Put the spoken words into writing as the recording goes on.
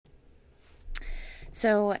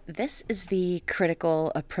So, this is the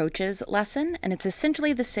critical approaches lesson, and it's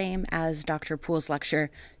essentially the same as Dr. Poole's lecture,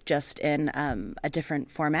 just in a different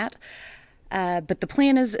format. But the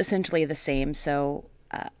plan is essentially the same. So,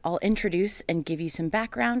 I'll introduce and give you some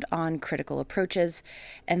background on critical approaches,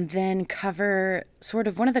 and then cover sort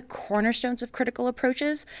of one of the cornerstones of critical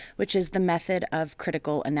approaches, which is the method of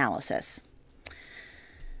critical analysis.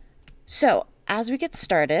 So, as we get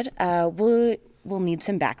started, we'll need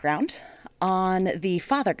some background on the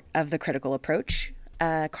father of the critical approach,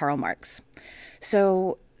 Karl Marx.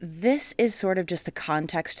 So this is sort of just the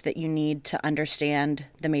context that you need to understand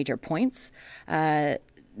the major points,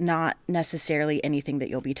 not necessarily anything that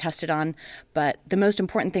you'll be tested on, but the most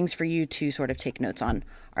important things for you to sort of take notes on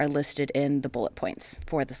are listed in the bullet points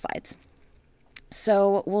for the slides.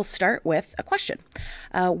 So we'll start with a question.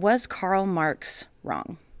 Was Karl Marx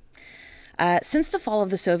wrong? Since the fall of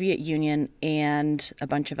the Soviet Union and a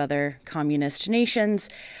bunch of other communist nations,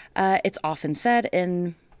 it's often said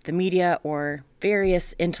in the media or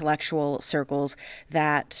various intellectual circles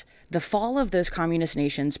that the fall of those communist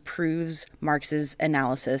nations proves Marx's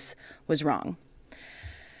analysis was wrong.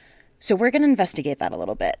 So we're going to investigate that a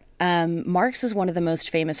little bit. Marx is one of the most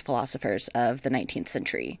famous philosophers of the 19th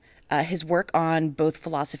century. His work on both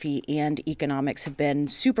philosophy and economics have been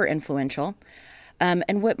super influential.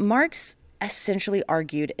 And what Marx essentially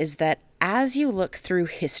argued is that as you look through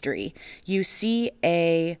history, you see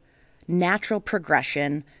a natural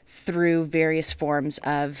progression through various forms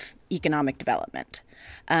of economic development.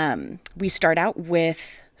 We start out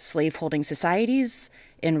with slaveholding societies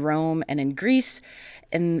in Rome and in Greece.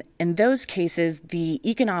 In those cases, the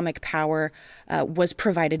economic power was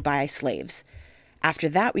provided by slaves. After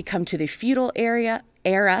that, we come to the feudal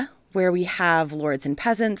era where we have lords and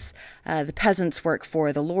peasants. The peasants work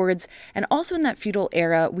for the lords. And also in that feudal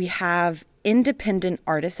era, we have independent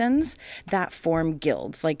artisans that form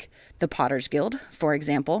guilds, like the Potter's Guild, for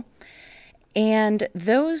example. And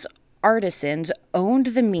those artisans owned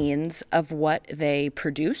the means of what they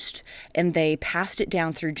produced, and they passed it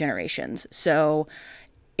down through generations. So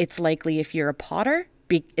it's likely if you're a potter,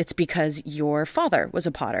 it's because your father was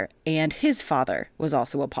a potter, and his father was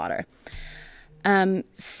also a potter.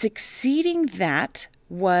 Succeeding that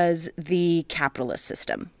was the capitalist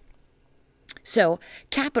system. So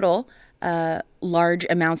capital, large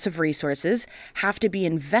amounts of resources, have to be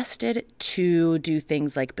invested to do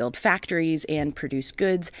things like build factories and produce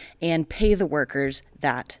goods and pay the workers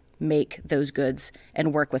that make those goods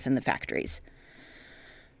and work within the factories.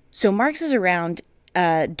 So Marx is around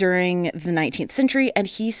during the 19th century, and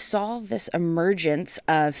he saw this emergence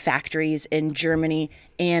of factories in Germany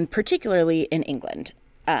and particularly in England.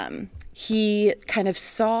 He kind of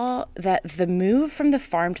saw that the move from the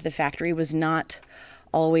farm to the factory was not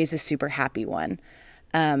always a super happy one.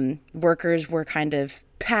 Workers were kind of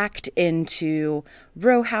packed into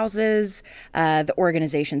row houses. The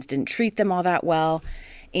organizations didn't treat them all that well.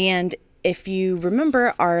 And if you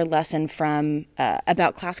remember our lesson from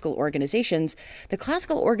about classical organizations, the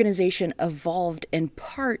classical organization evolved in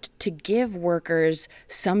part to give workers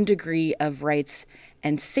some degree of rights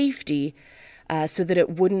and safety so that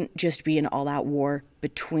it wouldn't just be an all-out war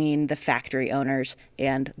between the factory owners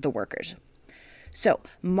and the workers. So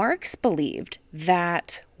Marx believed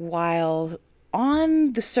that while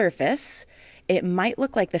on the surface it might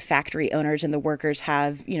look like the factory owners and the workers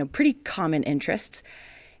have, pretty common interests,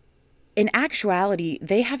 in actuality,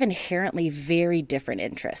 they have inherently very different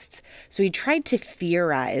interests. So he tried to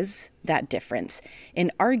theorize that difference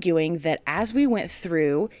in arguing that as we went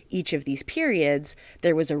through each of these periods,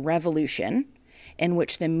 there was a revolution in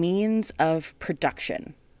which the means of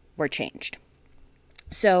production were changed.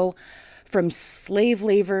 So from slave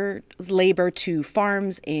labor to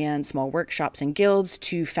farms and small workshops and guilds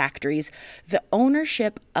to factories, the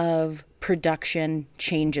ownership of production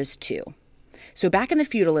changes too. So back in the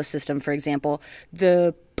feudalist system, for example,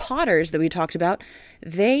 the potters that we talked about,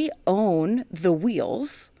 they own the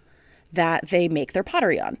wheels that they make their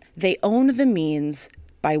pottery on. They own the means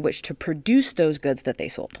by which to produce those goods that they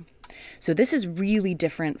sold. So this is really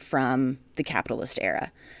different from the capitalist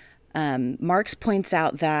era. Marx points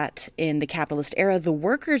out that in the capitalist era, the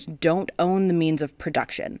workers don't own the means of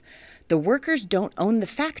production. The workers don't own the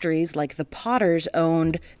factories like the potters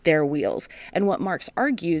owned their wheels. And what Marx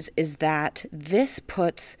argues is that this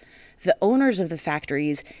puts the owners of the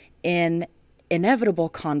factories in inevitable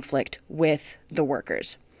conflict with the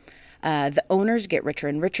workers. The owners get richer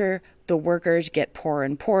and richer. The workers get poorer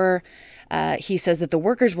and poorer. He says that the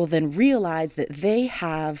workers will then realize that they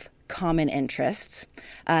have common interests.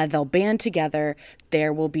 They'll band together,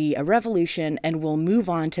 there will be a revolution, and we'll move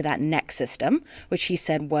on to that next system, which he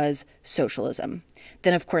said was socialism.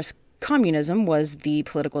 Then, of course, communism was the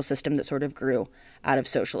political system that sort of grew out of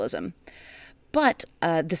socialism. But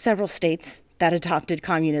the several states that adopted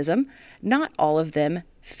communism, not all of them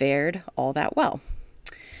fared all that well.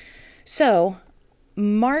 So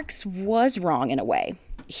Marx was wrong in a way.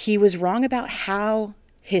 He was wrong about how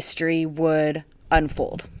history would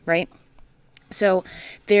unfold, right? So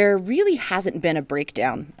there really hasn't been a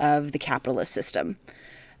breakdown of the capitalist system.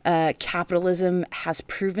 Capitalism has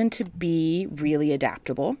proven to be really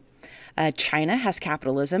adaptable. China has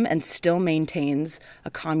capitalism and still maintains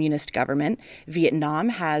a communist government. Vietnam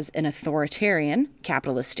has an authoritarian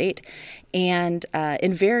capitalist state. And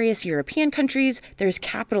in various European countries, there's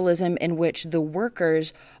capitalism in which the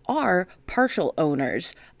workers are partial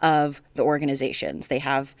owners of the organizations. They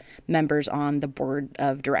have members on the board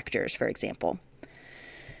of directors, for example.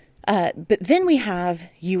 But then we have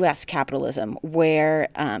U.S. capitalism, where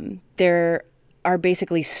there are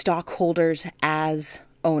basically stockholders as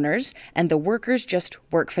owners, and the workers just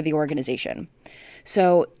work for the organization.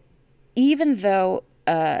 So even though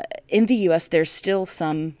in the U.S. there's still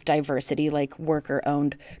some diversity, like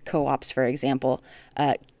worker-owned co-ops, for example,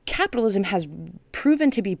 capitalism has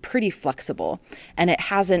proven to be pretty flexible, and it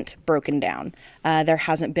hasn't broken down. There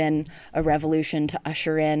hasn't been a revolution to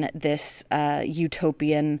usher in this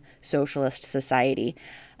utopian socialist society.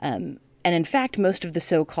 And in fact, most of the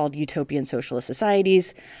so-called utopian socialist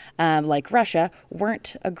societies, like Russia,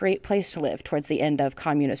 weren't a great place to live towards the end of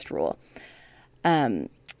communist rule.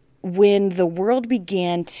 When the world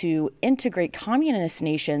began to integrate, communist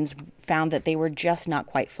nations found that they were just not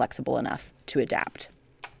quite flexible enough to adapt.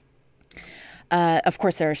 Of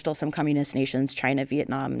course, there are still some communist nations, China,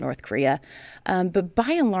 Vietnam, North Korea. But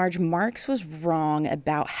by and large, Marx was wrong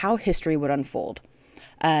about how history would unfold.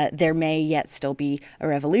 There may yet still be a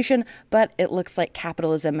revolution, but it looks like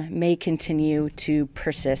capitalism may continue to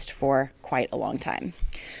persist for quite a long time.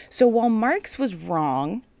 So while Marx was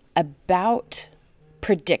wrong about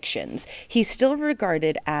predictions, he's still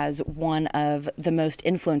regarded as one of the most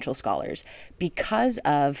influential scholars because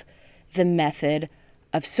of the method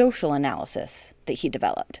of social analysis that he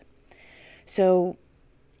developed. So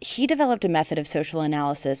he developed a method of social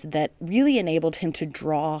analysis that really enabled him to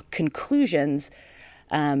draw conclusions.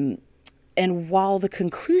 And while the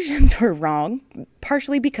conclusions were wrong,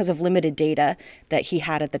 partially because of limited data that he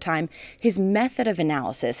had at the time, his method of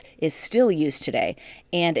analysis is still used today,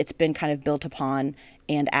 and it's been kind of built upon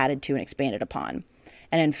and added to and expanded upon.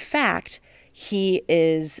 And in fact, he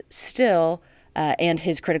is still, and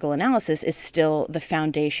his critical analysis is still the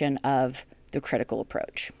foundation of the critical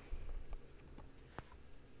approach.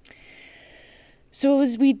 So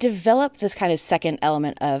as we develop this kind of second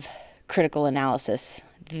element of critical analysis,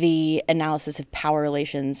 the analysis of power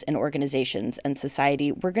relations in organizations and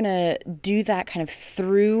society, we're going to do that kind of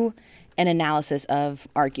through an analysis of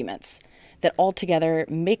arguments that altogether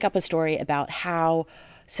make up a story about how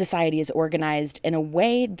society is organized in a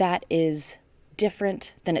way that is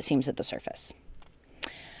different than it seems at the surface.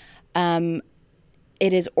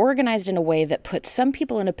 It is organized in a way that puts some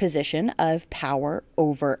people in a position of power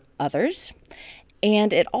over others,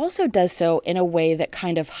 and it also does so in a way that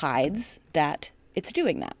kind of hides that it's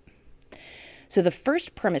doing that. So the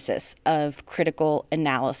first premises of critical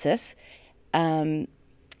analysis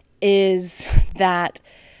is that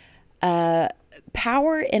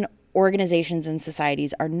power in organizations and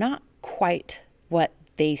societies are not quite what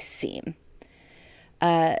they seem.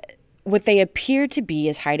 What they appear to be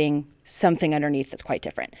is hiding something underneath that's quite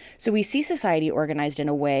different. So we see society organized in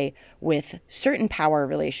a way with certain power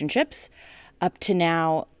relationships. Up to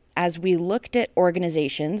now, as we looked at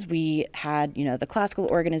organizations, we had, the classical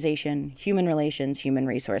organization, human relations, human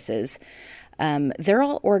resources. They're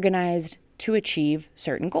all organized to achieve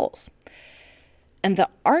certain goals. And the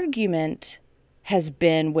argument has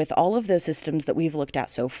been with all of those systems that we've looked at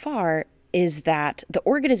so far is that the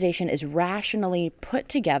organization is rationally put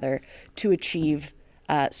together to achieve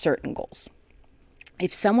certain goals.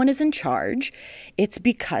 If someone is in charge, it's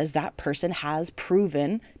because that person has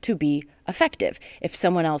proven to be effective. If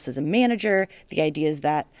someone else is a manager, the idea is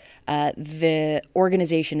that the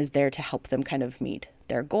organization is there to help them kind of meet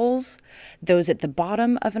their goals. Those at the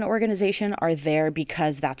bottom of an organization are there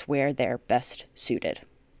because that's where they're best suited.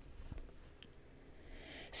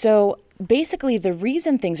 So basically, the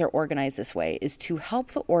reason things are organized this way is to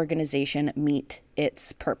help the organization meet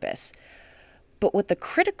its purpose. But what the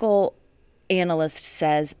critical analyst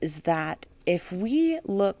says is that if we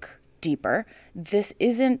look deeper, this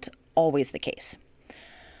isn't always the case.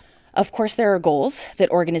 Of course, there are goals that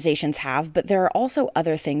organizations have, but there are also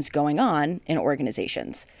other things going on in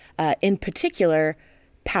organizations, in particular,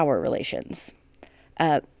 power relations.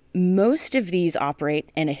 Most of these operate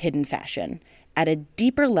in a hidden fashion. At a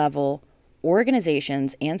deeper level,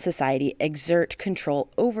 organizations and society exert control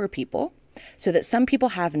over people so that some people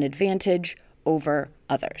have an advantage over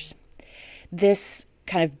others. This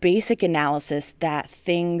kind of basic analysis that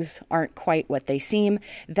things aren't quite what they seem,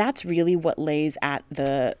 that's really what lays at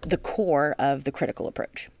the core of the critical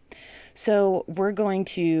approach. So we're going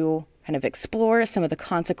to kind of explore some of the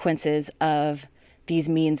consequences of these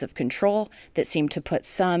means of control that seem to put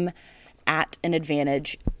some at an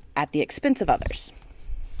advantage at the expense of others.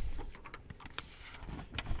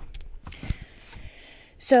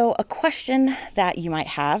 So a question that you might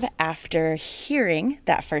have after hearing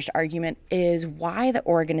that first argument is why the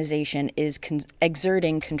organization is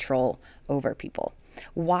exerting control over people.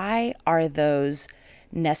 Why are those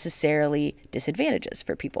necessarily disadvantages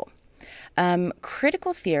for people?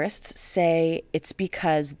 Critical theorists say it's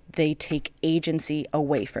because they take agency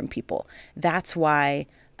away from people. That's why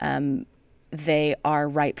they are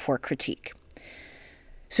ripe for critique.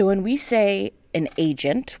 So when we say an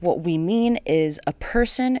agent, what we mean is a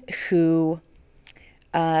person who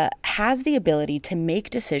has the ability to make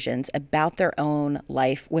decisions about their own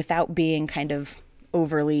life without being kind of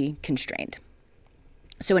overly constrained.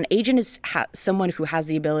 So an agent is someone who has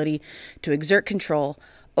the ability to exert control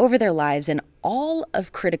over their lives, and all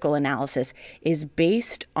of critical analysis is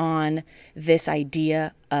based on this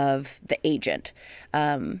idea of the agent.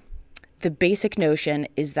 The basic notion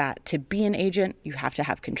is that to be an agent, you have to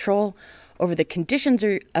have control over the conditions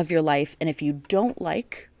of your life, and if you don't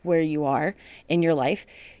like where you are in your life,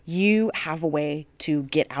 you have a way to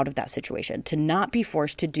get out of that situation, to not be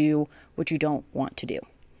forced to do what you don't want to do.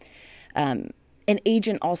 An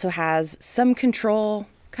agent also has some control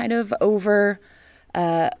kind of over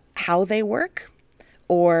how they work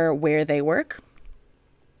or where they work.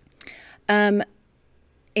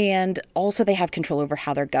 And also they have control over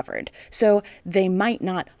how they're governed. So they might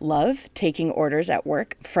not love taking orders at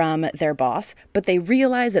work from their boss, but they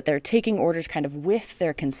realize that they're taking orders kind of with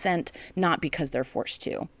their consent, not because they're forced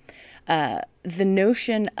to. The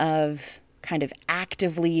notion of kind of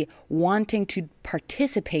actively wanting to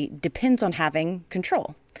participate depends on having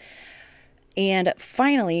control. And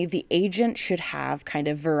finally, the agent should have kind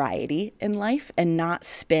of variety in life and not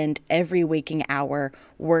spend every waking hour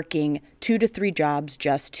working 2 to 3 jobs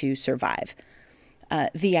just to survive.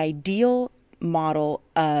 The ideal model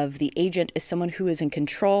of the agent is someone who is in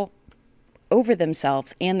control over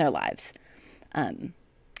themselves and their lives.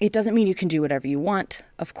 It doesn't mean you can do whatever you want,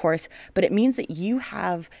 of course, but it means that you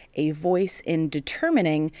have a voice in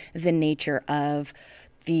determining the nature of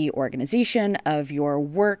the organization, of your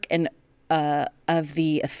work, and of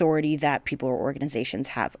the authority that people or organizations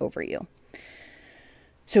have over you.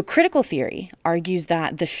 So critical theory argues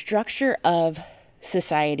that the structure of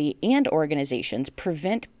society and organizations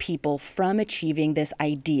prevent people from achieving this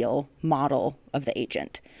ideal model of the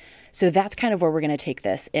agent. So that's kind of where we're going to take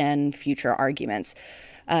this in future arguments.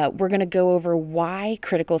 We're going to go over why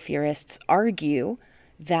critical theorists argue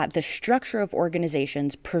that the structure of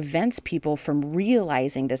organizations prevents people from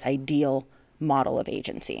realizing this ideal model of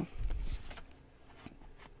agency.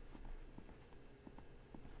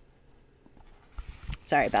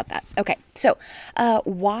 Sorry about that. Okay, so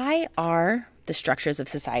why are the structures of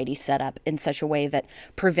society set up in such a way that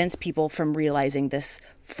prevents people from realizing this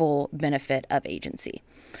full benefit of agency?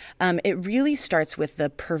 It really starts with the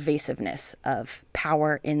pervasiveness of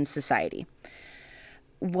power in society.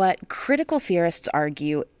 What critical theorists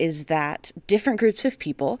argue is that different groups of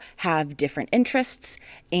people have different interests,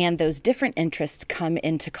 and those different interests come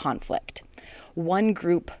into conflict. One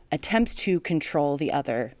group attempts to control the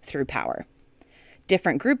other through power.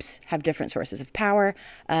 Different groups have different sources of power.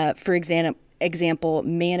 For example,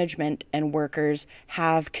 management and workers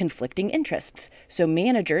have conflicting interests. So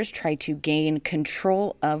managers try to gain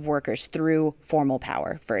control of workers through formal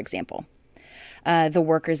power, for example. The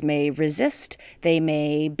workers may resist, they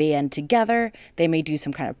may band together, they may do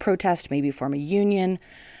some kind of protest, maybe form a union.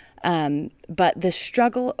 But the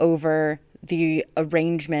struggle over the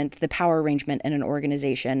arrangement, the power arrangement in an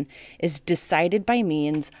organization is decided by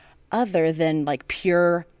means other than like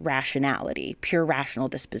pure rationality, pure rational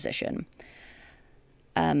disposition.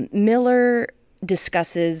 Miller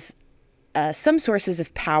discusses some sources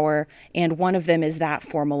of power, and one of them is that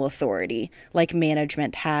formal authority, like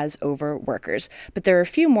management has over workers. But there are a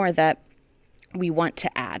few more that we want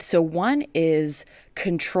to add. So one is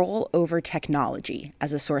control over technology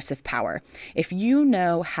as a source of power. If you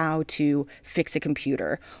know how to fix a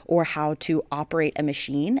computer or how to operate a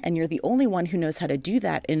machine, and you're the only one who knows how to do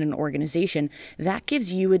that in an organization, that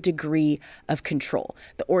gives you a degree of control.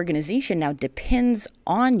 The organization now depends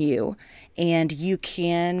on you, and you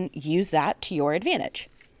can use that to your advantage.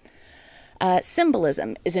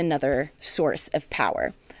 Symbolism is another source of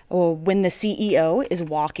power. When the CEO is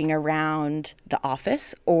walking around the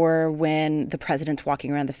office or when the president's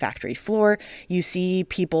walking around the factory floor, you see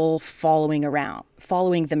people following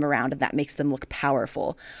them around, and that makes them look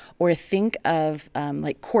powerful. Or think of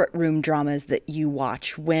like courtroom dramas that you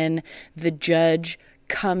watch when the judge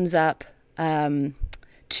comes up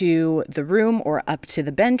to the room or up to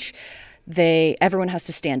the bench. Everyone has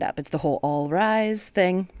to stand up. It's the whole all rise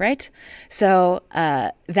thing, right? So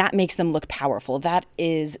that makes them look powerful. That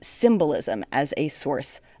is symbolism as a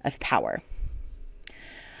source of power.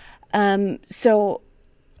 So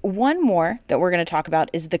one more that we're going to talk about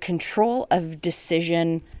is the control of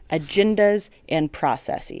decision agendas and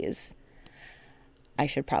processes. I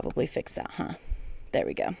should probably fix that, huh? There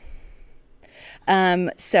we go.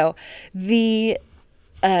 So the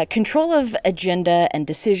control of agenda and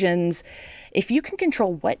decisions, if you can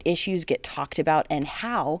control what issues get talked about and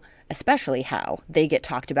how, especially how they get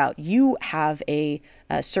talked about, you have a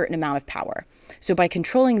certain amount of power. So by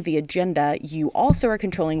controlling the agenda, you also are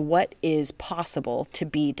controlling what is possible to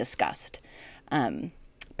be discussed.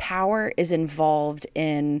 Power is involved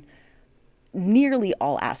in nearly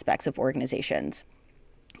all aspects of organizations.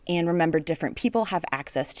 And remember, different people have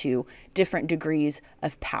access to different degrees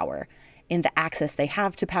of power. And the access they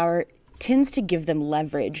have to power tends to give them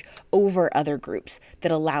leverage over other groups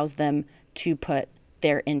that allows them to put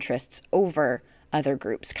their interests over other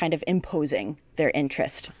groups, kind of imposing their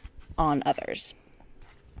interest on others.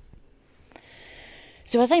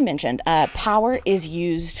 So as I mentioned, power is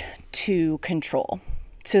used to control.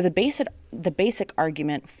 So the basic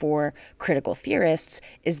argument for critical theorists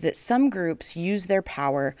is that some groups use their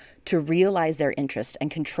power to realize their interests and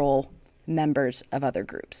control members of other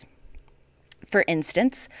groups. For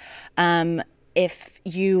instance, if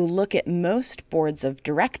you look at most boards of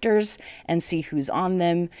directors and see who's on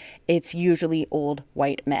them, it's usually old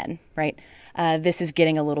white men, right? This is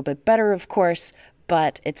getting a little bit better, of course,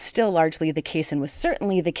 but it's still largely the case and was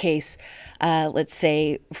certainly the case, let's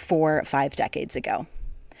say, 4 or 5 decades ago.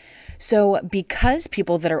 So because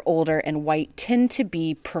people that are older and white tend to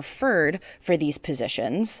be preferred for these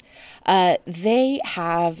positions, they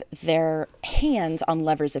have their hands on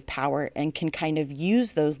levers of power and can kind of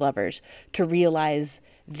use those levers to realize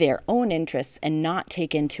their own interests and not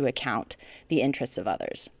take into account the interests of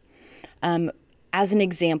others. As an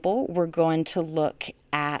example, we're going to look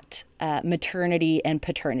at maternity and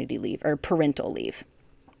paternity leave, or parental leave.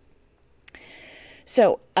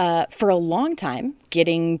 So for a long time,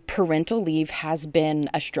 getting parental leave has been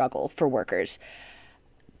a struggle for workers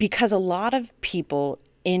because a lot of people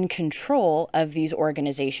in control of these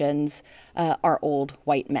organizations are old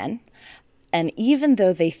white men. And even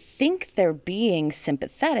though they think they're being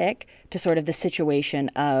sympathetic to sort of the situation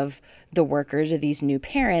of the workers or these new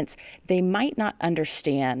parents, they might not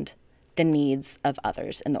understand the needs of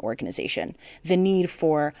others in the organization. The need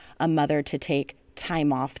for a mother to take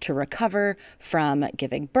time off to recover from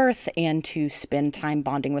giving birth and to spend time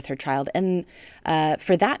bonding with her child. And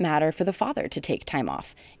for that matter, for the father to take time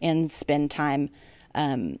off and spend time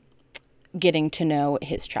getting to know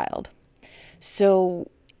his child.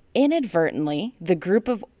 So inadvertently, the group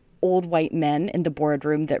of old white men in the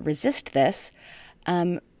boardroom that resist this,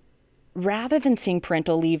 rather than seeing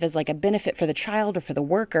parental leave as like a benefit for the child or for the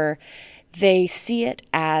worker, they see it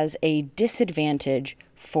as a disadvantage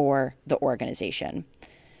for the organization.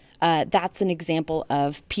 That's an example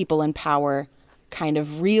of people in power kind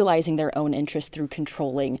of realizing their own interest through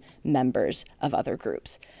controlling members of other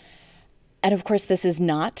groups. And of course, this is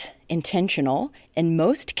not intentional. In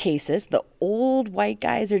most cases, the old white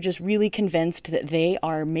guys are just really convinced that they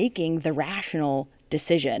are making the rational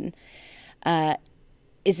decision.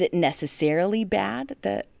 Is it necessarily bad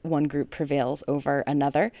that one group prevails over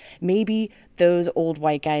another? Maybe those old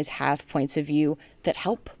white guys have points of view that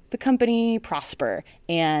help the company prosper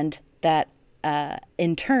and that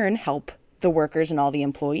in turn help the workers and all the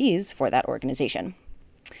employees for that organization.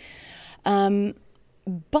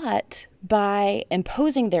 But by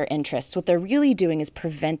imposing their interests, what they're really doing is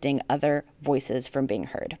preventing other voices from being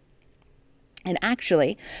heard. And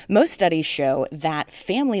actually, most studies show that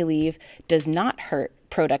family leave does not hurt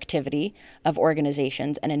productivity of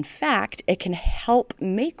organizations. And in fact, it can help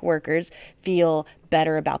make workers feel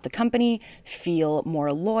better about the company, feel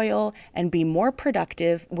more loyal, and be more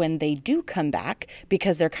productive when they do come back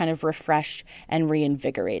because they're kind of refreshed and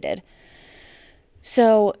reinvigorated.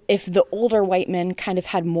 So if the older white men kind of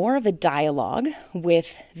had more of a dialogue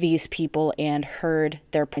with these people and heard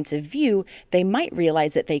their points of view, they might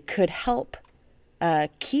realize that they could help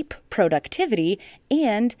keep productivity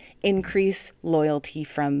and increase loyalty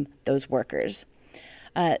from those workers.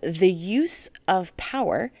 The use of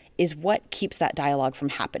power is what keeps that dialogue from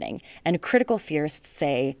happening. And critical theorists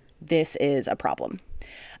say this is a problem.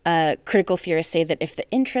 Critical theorists say that if the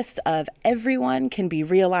interests of everyone can be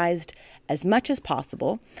realized as much as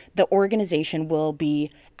possible, the organization will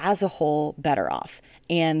be as a whole better off,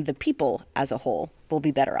 and the people as a whole will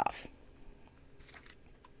be better off.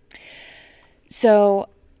 So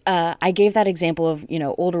I gave that example of,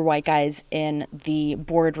 older white guys in the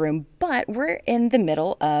boardroom, but we're in the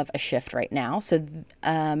middle of a shift right now. So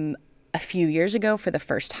a few years ago, for the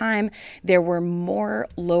first time, there were more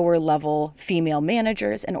lower level female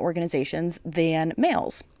managers in organizations than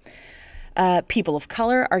males. People of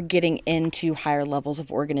color are getting into higher levels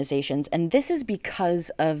of organizations, and this is because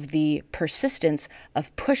of the persistence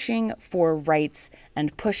of pushing for rights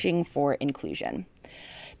and pushing for inclusion.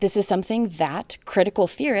 This is something that critical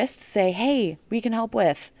theorists say, hey, we can help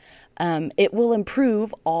with. It will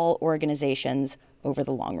improve all organizations over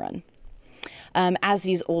the long run. As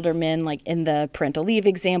these older men, like in the parental leave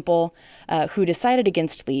example, who decided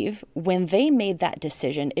against leave, when they made that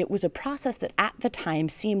decision, it was a process that at the time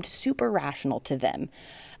seemed super rational to them.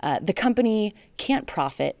 The company can't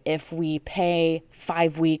profit if we pay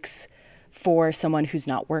 5 weeks for someone who's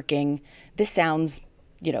not working. This sounds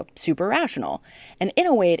super rational. And in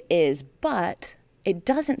a way it is, but it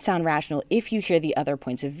doesn't sound rational if you hear the other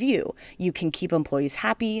points of view. You can keep employees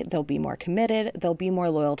happy, they'll be more committed, they'll be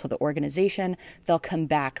more loyal to the organization, they'll come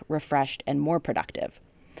back refreshed and more productive.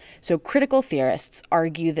 So critical theorists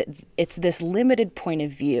argue that it's this limited point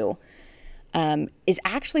of view is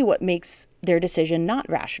actually what makes their decision not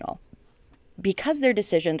rational. Because their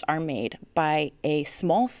decisions are made by a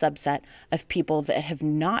small subset of people that have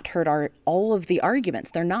not heard all of the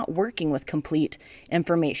arguments. They're not working with complete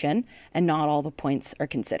information, and not all the points are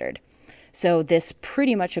considered. So this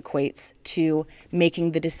pretty much equates to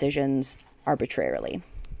making the decisions arbitrarily.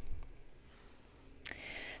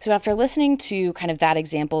 So after listening to kind of that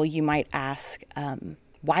example, you might ask,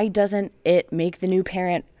 why doesn't it make the new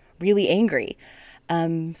parent really angry?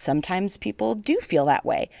 Sometimes people do feel that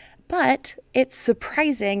way. But it's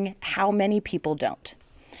surprising how many people don't.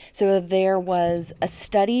 So there was a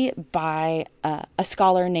study by a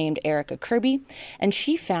scholar named Erica Kirby, and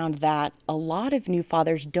she found that a lot of new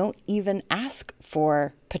fathers don't even ask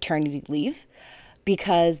for paternity leave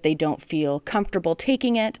because they don't feel comfortable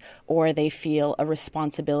taking it, or they feel a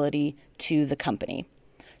responsibility to the company.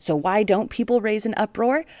 So why don't people raise an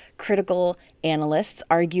uproar? Critical analysts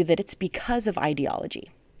argue that it's because of ideology.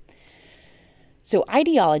 So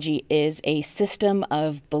ideology is a system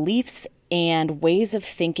of beliefs and ways of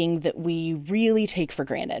thinking that we really take for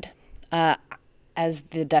granted. As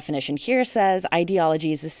the definition here says,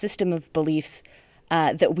 ideology is a system of beliefs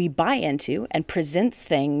that we buy into and presents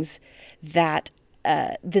things that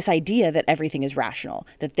this idea that everything is rational,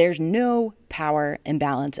 that there's no power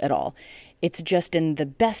imbalance at all. It's just in the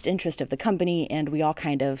best interest of the company, and we all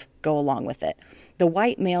kind of go along with it. The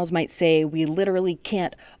white males might say, we literally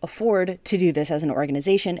can't afford to do this as an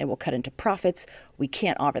organization. It will cut into profits. We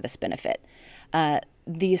can't offer this benefit.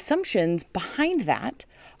 The assumptions behind that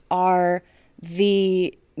are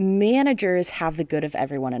the managers have the good of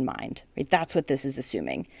everyone in mind. Right? That's what this is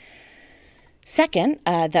assuming. Second,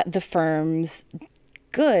 that the firm's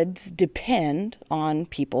goods depend on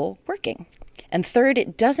people working. And third,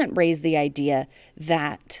 it doesn't raise the idea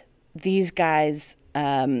that these guys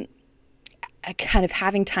kind of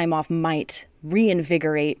having time off might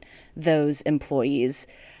reinvigorate those employees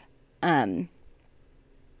and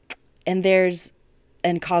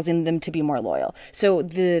causing them to be more loyal. So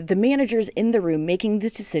the managers in the room making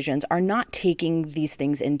these decisions are not taking these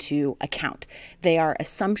things into account. They are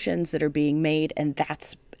assumptions that are being made, and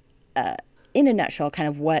that's, in a nutshell, kind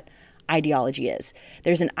of what ideology is.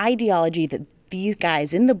 There's an ideology that these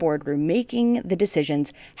guys in the boardroom making the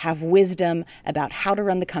decisions have wisdom about how to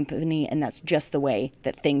run the company, and that's just the way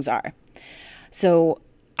that things are. So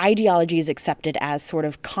ideology is accepted as sort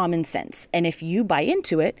of common sense, and if you buy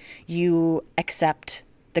into it, you accept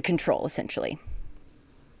the control, essentially.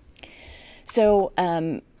 So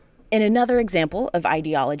in another example of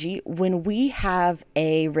ideology, when we have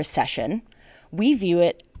a recession, we view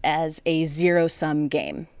it as a zero-sum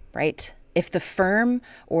game, right? If the firm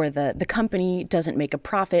or the company doesn't make a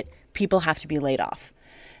profit, people have to be laid off.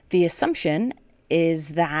 The assumption is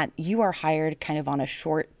that you are hired kind of on a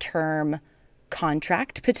short-term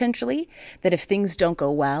contract, potentially, that if things don't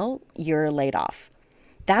go well, you're laid off.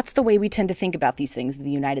 That's the way we tend to think about these things in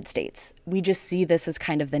the United States. We just see this as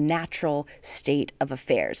kind of the natural state of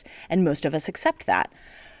affairs, and most of us accept that.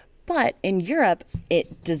 But in Europe,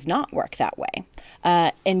 it does not work that way.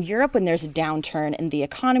 In Europe, when there's a downturn in the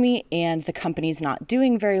economy and the company's not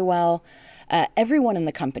doing very well, everyone in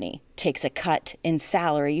the company takes a cut in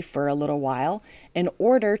salary for a little while in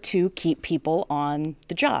order to keep people on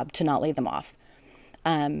the job, to not lay them off.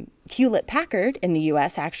 Hewlett-Packard in the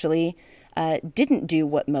U.S. actually didn't do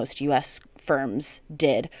what most U.S. firms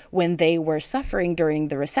did. When they were suffering during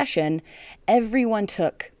the recession, everyone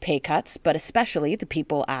took pay cuts, but especially the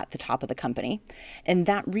people at the top of the company. And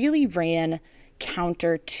that really ran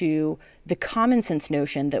counter to the common sense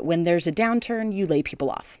notion that when there's a downturn, you lay people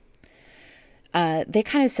off. They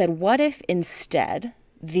kind of said, what if instead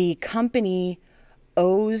the company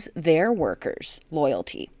owes their workers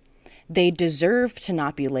loyalty? They deserve to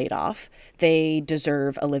not be laid off. They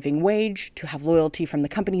deserve a living wage, to have loyalty from the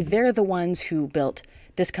company. They're the ones who built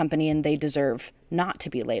this company, and they deserve not to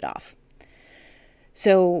be laid off.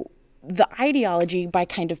 So the ideology, by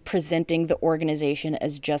kind of presenting the organization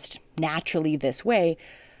as just naturally this way,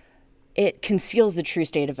 it conceals the true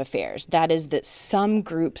state of affairs. That is that some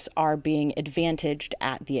groups are being advantaged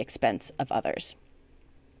at the expense of others.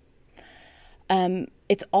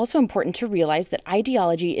 It's also important to realize that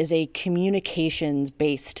ideology is a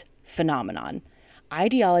communications-based phenomenon.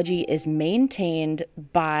 Ideology is maintained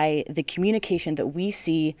by the communication that we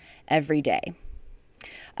see every day,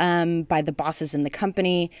 by the bosses in the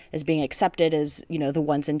company as being accepted as, the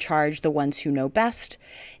ones in charge, the ones who know best.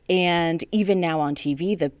 And even now on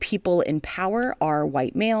TV, the people in power are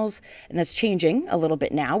white males, and that's changing a little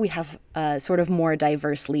bit now. We have sort of more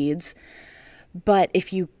diverse leads. But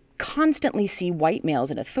if you constantly see white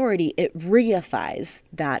males in authority, it reifies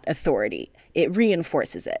that authority. It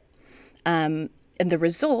reinforces it. And the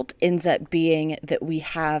result ends up being that we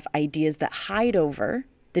have ideas that hide over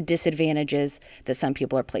the disadvantages that some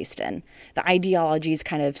people are placed in. The ideologies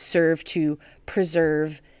kind of serve to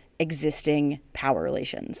preserve existing power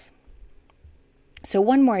relations. So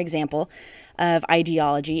one more example of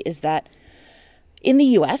ideology is that in the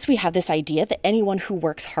US, we have this idea that anyone who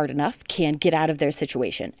works hard enough can get out of their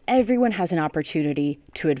situation. Everyone has an opportunity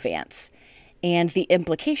to advance. And the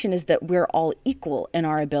implication is that we're all equal in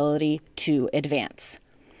our ability to advance.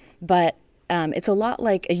 But it's a lot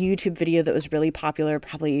like a YouTube video that was really popular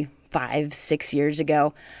probably 5-6 years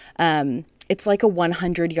ago. It's like a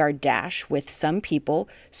 100-yard dash with some people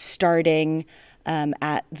starting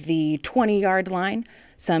at the 20-yard line,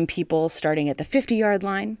 some people starting at the 50-yard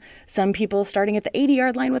line, some people starting at the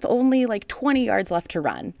 80-yard line with only like 20 yards left to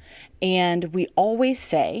run. And we always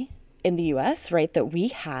say in the US, right, that we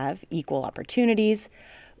have equal opportunities.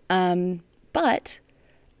 But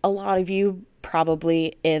a lot of you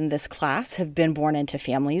probably in this class have been born into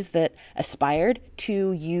families that aspired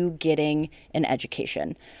to you getting an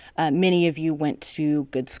education. Many of you went to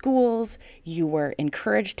good schools. You were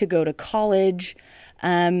encouraged to go to college.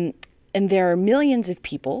 And there are millions of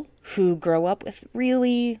people who grow up with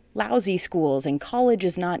really lousy schools, and college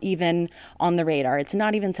is not even on the radar. It's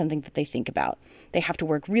not even something that they think about. They have to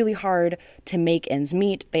work really hard to make ends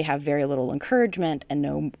meet. They have very little encouragement and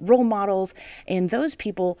no role models. And those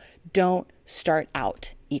people don't start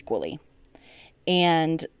out equally.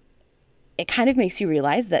 And it kind of makes you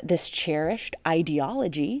realize that this cherished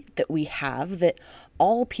ideology that we have, that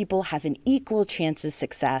all people have an equal chance of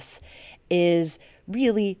success, is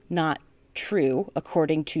really not true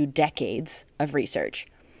according to decades of research.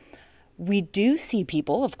 We do see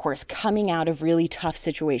people, of course, coming out of really tough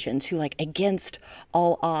situations who, like, against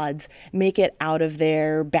all odds, make it out of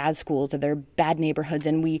their bad schools or their bad neighborhoods.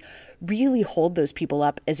 And we really hold those people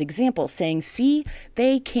up as examples, saying, see,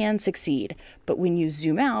 they can succeed. But when you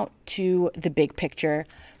zoom out to the big picture,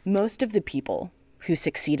 most of the people who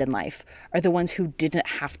succeed in life are the ones who didn't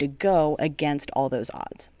have to go against all those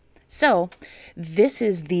odds. So this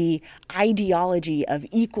is the ideology of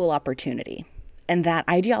equal opportunity. And that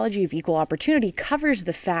ideology of equal opportunity covers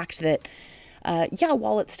the fact that,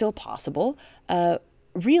 while it's still possible,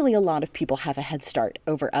 really a lot of people have a head start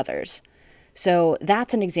over others. So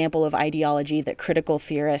that's an example of ideology that critical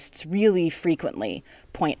theorists really frequently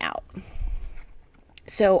point out.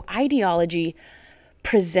 So ideology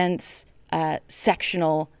presents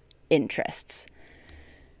sectional interests.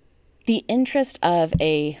 The interest of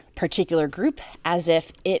a particular group as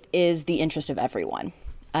if it is the interest of everyone.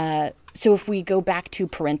 So if we go back to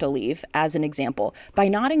parental leave as an example, by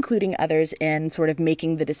not including others in sort of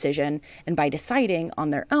making the decision and by deciding on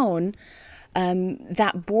their own,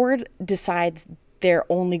 that board decides they're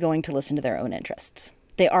only going to listen to their own interests.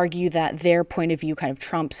 They argue that their point of view kind of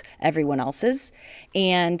trumps everyone else's,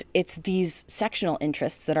 and it's these sectional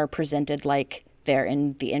interests that are presented like they're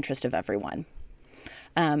in the interest of everyone.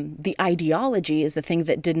 The ideology is the thing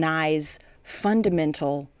that denies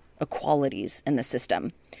fundamental equalities in the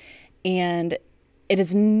system. And it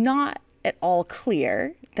is not at all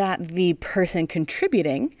clear that the person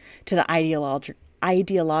contributing to the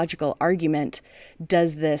ideological argument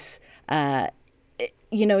does this.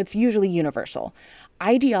 It's usually universal.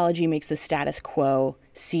 Ideology makes the status quo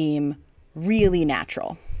seem really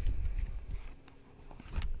natural.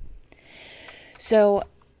 So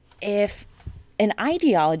if an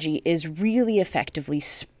ideology is really effectively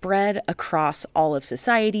spread across all of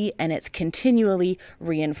society and it's continually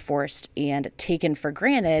reinforced and taken for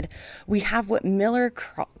granted, we have what Miller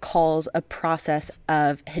calls a process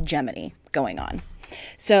of hegemony going on.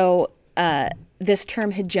 So this term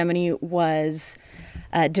hegemony was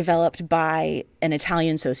developed by an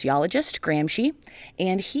Italian sociologist, Gramsci,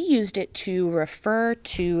 and he used it to refer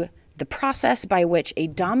to the process by which a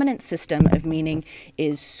dominant system of meaning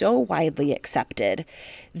is so widely accepted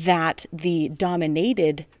that the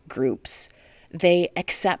dominated groups, they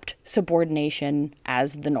accept subordination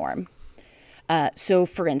as the norm. So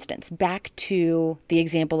for instance, back to the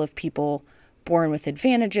example of people born with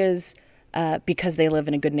advantages because they live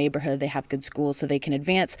in a good neighborhood, they have good schools so they can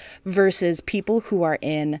advance, versus people who are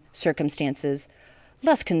in circumstances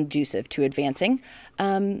less conducive to advancing.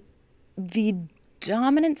 The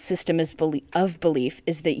dominant system of belief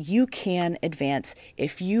is that you can advance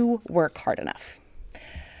if you work hard enough.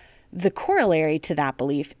 The corollary to that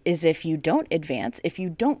belief is if you don't advance, if you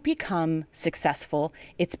don't become successful,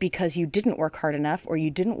 it's because you didn't work hard enough, or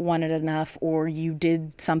you didn't want it enough, or you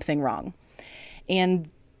did something wrong.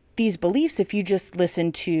 And these beliefs, if you just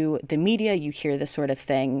listen to the media, you hear this sort of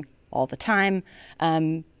thing all the time.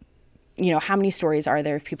 How many stories are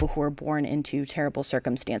there of people who are born into terrible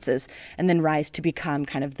circumstances and then rise to become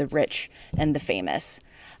kind of the rich and the famous?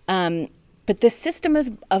 But this system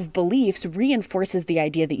of beliefs reinforces the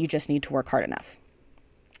idea that you just need to work hard enough.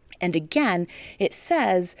 And again, it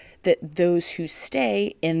says that those who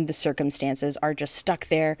stay in the circumstances are just stuck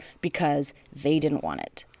there because they didn't want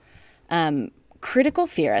it. Critical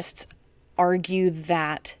theorists argue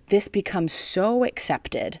that this becomes so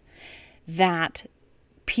accepted that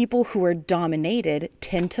people who are dominated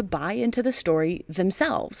tend to buy into the story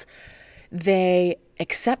themselves. They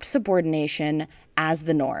accept subordination as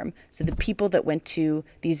the norm. So the people that went to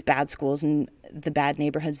these bad schools and the bad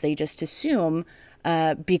neighborhoods, they just assume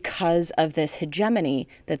because of this hegemony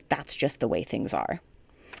that that's just the way things are.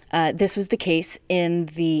 This was the case in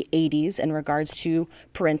the 80s in regards to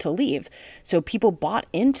parental leave. So people bought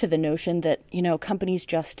into the notion that, companies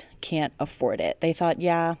just can't afford it. They thought,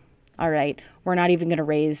 yeah, all right, we're not even going to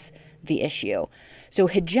raise the issue. So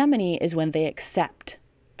hegemony is when they accept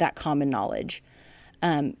that common knowledge.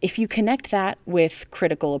 If you connect that with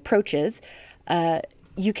critical approaches,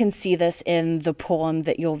 you can see this in the poem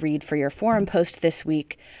that you'll read for your forum post this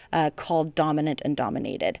week called Dominant and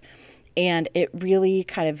Dominated. And it really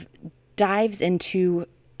kind of dives into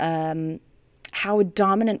how a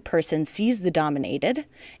dominant person sees the dominated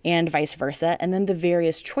and vice versa, and then the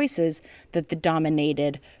various choices that the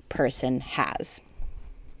dominated person has.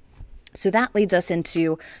 So that leads us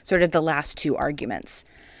into sort of the last two arguments.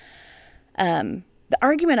 The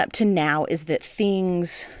argument up to now is that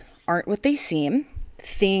things aren't what they seem.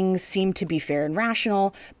 Things seem to be fair and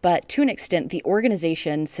rational, but to an extent, the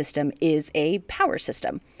organization system is a power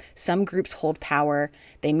system. Some groups hold power.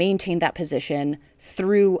 They maintain that position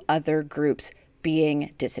through other groups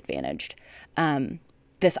being disadvantaged.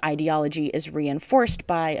 This ideology is reinforced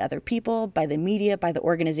by other people, by the media, by the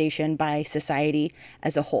organization, by society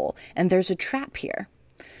as a whole. And there's a trap here.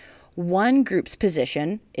 One group's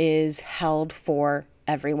position is held for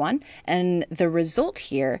everyone, and the result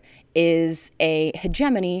here is a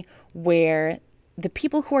hegemony where the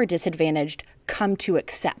people who are disadvantaged come to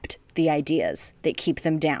accept the ideas that keep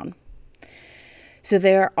them down. So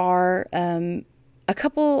there are a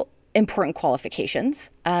couple important qualifications.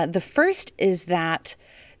 The first is that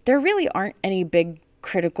there really aren't any big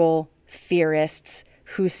critical theorists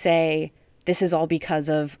who say this is all because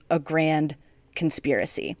of a grand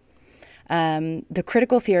conspiracy. The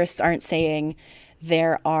critical theorists aren't saying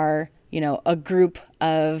there are, a group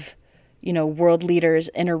of, world leaders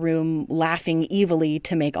in a room laughing evilly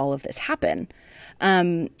to make all of this happen.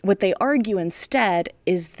 What they argue instead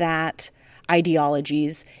is that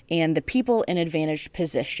ideologies, and the people in advantaged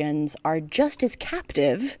positions are just as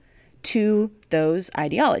captive to those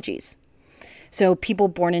ideologies. So people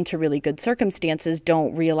born into really good circumstances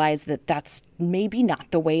don't realize that that's maybe not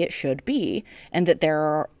the way it should be, and that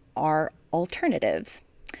there are alternatives.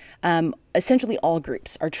 Essentially, all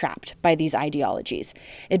groups are trapped by these ideologies.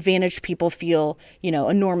 Advantaged people feel,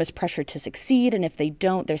 enormous pressure to succeed, and if they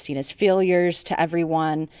don't, they're seen as failures to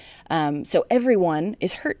everyone. So everyone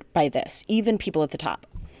is hurt by this, even people at the top.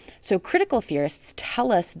 So critical theorists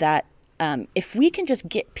tell us that if we can just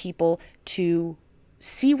get people to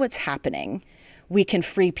see what's happening, we can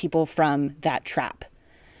free people from that trap.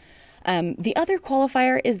 The other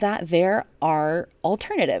qualifier is that there are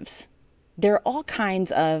alternatives. There are all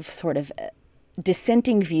kinds of sort of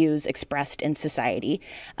dissenting views expressed in society.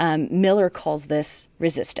 Miller calls this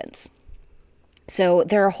resistance. So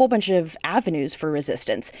there are a whole bunch of avenues for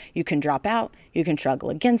resistance. You can drop out, you can struggle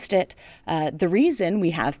against it. The reason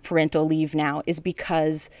we have parental leave now is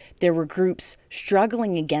because there were groups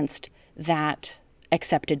struggling against that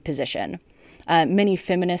accepted position. Many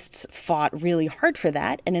feminists fought really hard for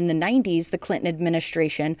that. And in the 90s, the Clinton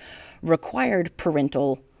administration required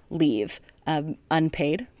parental leave,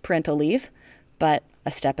 unpaid parental leave, but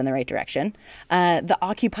a step in the right direction. The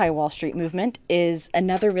Occupy Wall Street movement is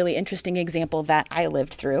another really interesting example that I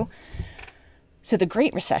lived through. So the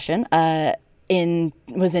Great Recession was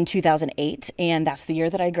in 2008, and that's the year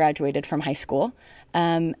that I graduated from high school.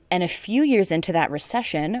 And a few years into that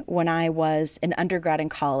recession, when I was an undergrad in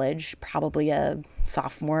college, probably a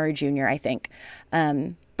sophomore or junior, I think,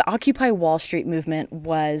 the Occupy Wall Street movement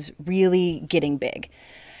was really getting big.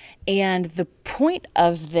 And the point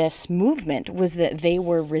of this movement was that they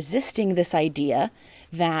were resisting this idea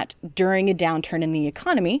that during a downturn in the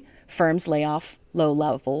economy, firms lay off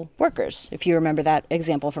low-level workers, if you remember that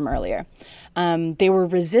example from earlier. They were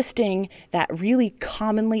resisting that really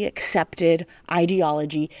commonly accepted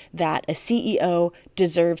ideology that a CEO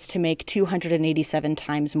deserves to make 287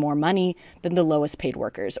 times more money than the lowest paid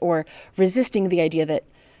workers, or resisting the idea that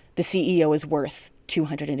the CEO is worth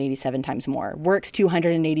 287 times more, works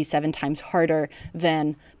 287 times harder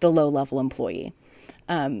than the low-level employee.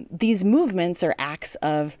 These movements or acts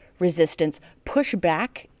of resistance push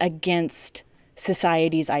back against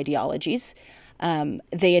society's ideologies.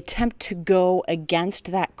 They attempt to go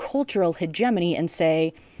against that cultural hegemony and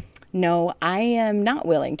say, no, I am not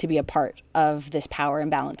willing to be a part of this power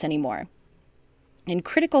imbalance anymore. And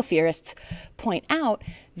critical theorists point out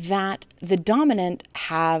that the dominant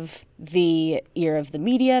have the ear of the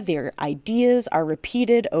media, their ideas are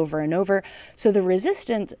repeated over and over. So the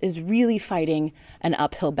resistance is really fighting an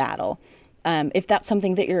uphill battle. If that's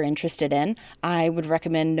something that you're interested in, I would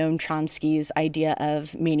recommend Noam Chomsky's idea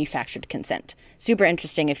of manufactured consent. Super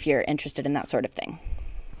interesting if you're interested in that sort of thing.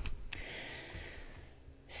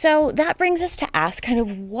 So that brings us to ask kind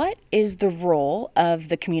of what is the role of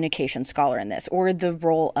the communication scholar in this, or the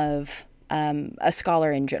role of a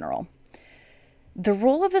scholar in general? The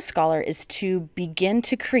role of the scholar is to begin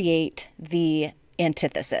to create the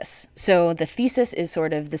antithesis. So the thesis is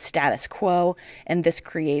sort of the status quo, and this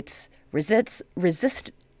creates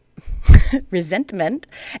resentment,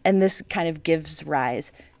 and this kind of gives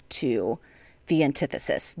rise to the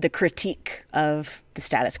antithesis, the critique of the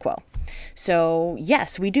status quo. So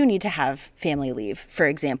yes, we do need to have family leave, for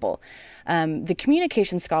example. The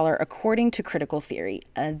communication scholar, according to critical theory,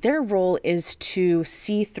 their role is to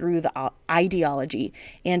see through the ideology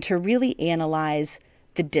and to really analyze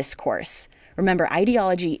the discourse. Remember,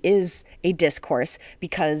 ideology is a discourse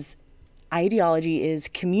because ideology is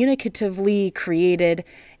communicatively created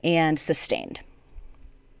and sustained.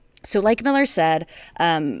 So like Miller said,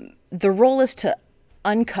 the role is to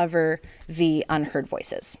uncover the unheard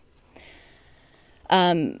voices.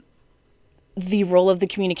 The role of the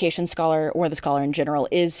communication scholar, or the scholar in general,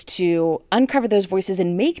 is to uncover those voices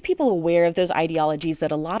and make people aware of those ideologies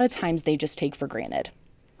that a lot of times they just take for granted.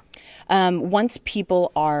 Once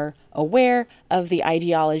people are aware of the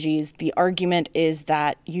ideologies, the argument is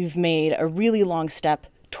that you've made a really long step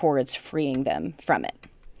towards freeing them from it.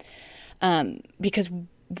 Because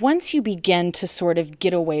once you begin to sort of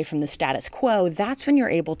get away from the status quo, that's when you're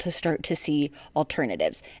able to start to see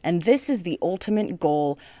alternatives. And this is the ultimate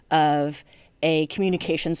goal of a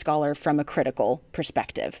communication scholar from a critical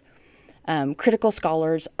perspective. Critical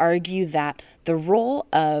scholars argue that the role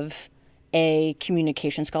of a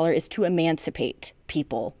communication scholar is to emancipate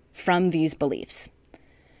people from these beliefs.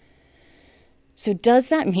 So does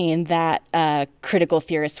that mean that critical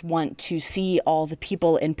theorists want to see all the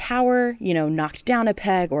people in power, knocked down a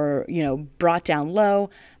peg or, brought down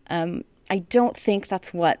low? I don't think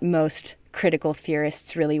that's what most critical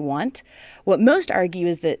theorists really want. What most argue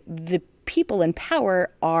is that the people in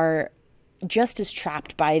power are just as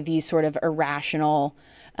trapped by these sort of irrational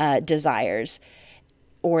desires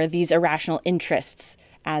or these irrational interests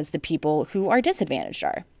as the people who are disadvantaged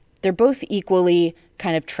are. They're both equally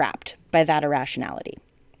kind of trapped by that irrationality.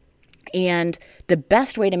 And the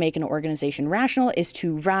best way to make an organization rational is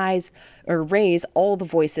to raise all the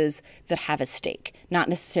voices that have a stake, not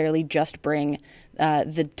necessarily just bring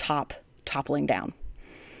the top toppling down.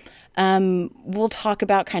 We'll talk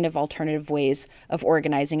about kind of alternative ways of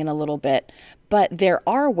organizing in a little bit, but there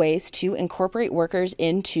are ways to incorporate workers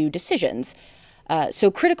into decisions.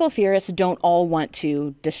 So critical theorists don't all want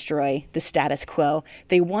to destroy the status quo.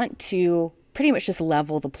 They want to pretty much just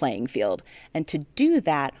level the playing field. And to do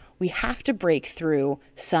that, we have to break through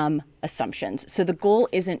some assumptions. So the goal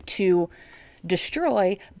isn't to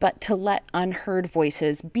destroy, but to let unheard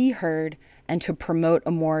voices be heard and to promote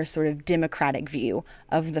a more sort of democratic view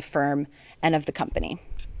of the firm and of the company.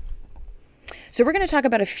 So we're going to talk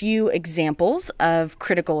about a few examples of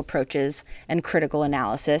critical approaches and critical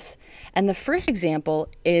analysis. And the first example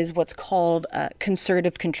is what's called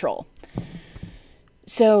concerted control.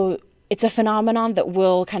 So it's a phenomenon that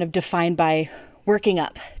we'll kind of define by working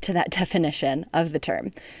up to that definition of the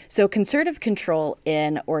term. So concerted control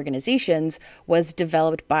in organizations was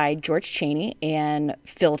developed by George Cheney and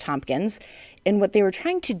Phil Tompkins. And what they were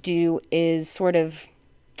trying to do is sort of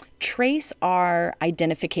trace our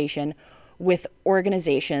identification with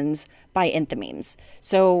organizations by enthymemes.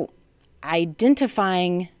 So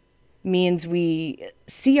identifying means we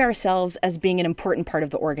see ourselves as being an important part of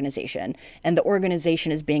the organization, and the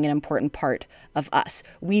organization as being an important part of us.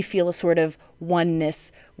 We feel a sort of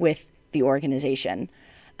oneness with the organization.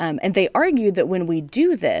 And they argued that when we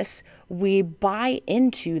do this, we buy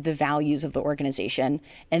into the values of the organization,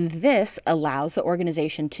 and this allows the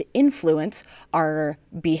organization to influence our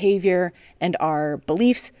behavior and our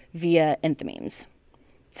beliefs via enthymemes.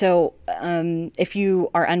 So if you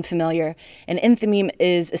are unfamiliar, an enthymeme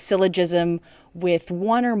is a syllogism with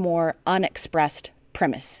one or more unexpressed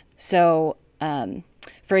premise. So,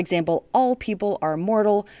 for example, all people are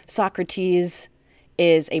mortal. Socrates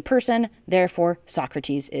is a person, therefore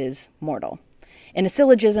Socrates is mortal. In a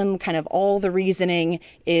syllogism, kind of all the reasoning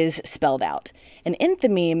is spelled out. An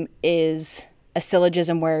enthymeme is a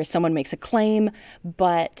syllogism where someone makes a claim,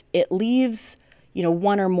 but it leaves,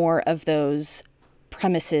 one or more of those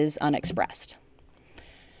premises unexpressed.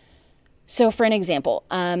 So for an example,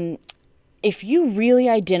 if you really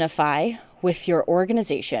identify with your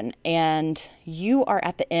organization and you are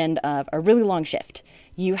at the end of a really long shift,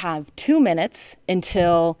 you have 2 minutes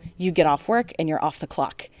until you get off work and you're off the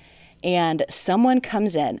clock, and someone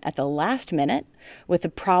comes in at the last minute with a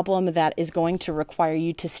problem that is going to require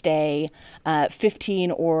you to stay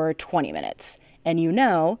 15 or 20 minutes. And you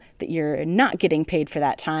know that you're not getting paid for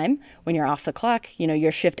that time when you're off the clock.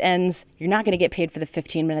 Your shift ends. You're not going to get paid for the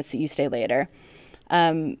 15 minutes that you stay later.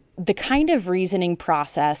 The kind of reasoning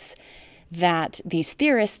process that these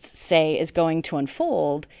theorists say is going to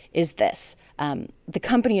unfold is this. The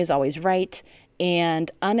company is always right, and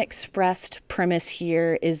unexpressed premise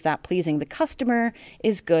here is that pleasing the customer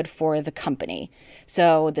is good for the company.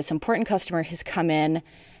 So this important customer has come in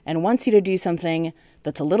and wants you to do something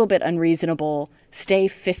that's a little bit unreasonable, stay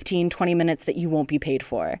 15, 20 minutes that you won't be paid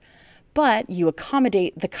for. But you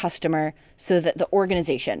accommodate the customer so that the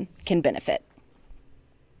organization can benefit.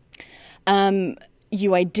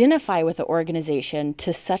 You identify with the organization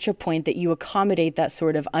to such a point that you accommodate that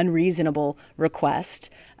sort of unreasonable request,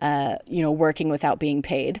 working without being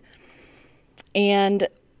paid. And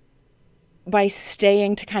by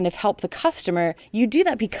staying to kind of help the customer, you do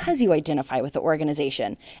that because you identify with the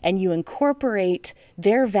organization and you incorporate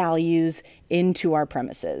their values into our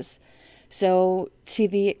premises. So to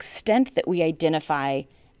the extent that we identify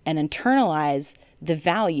and internalize the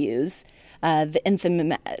values, the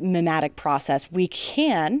enthymematic process, we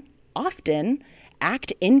can often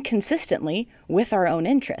act inconsistently with our own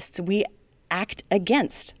interests. We act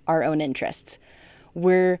against our own interests.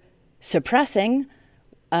 We're suppressing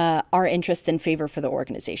our interests in favor for the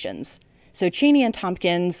organizations. So Cheney and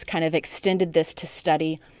Tompkins kind of extended this to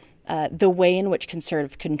study the way in which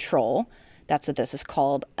concerted control, that's what this is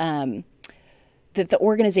called, that the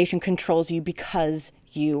organization controls you because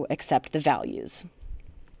you accept the values.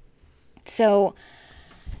 So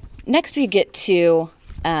next we get to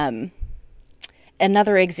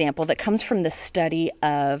another example that comes from the study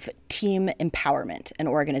of team empowerment in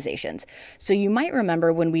organizations. So you might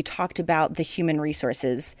remember when we talked about the human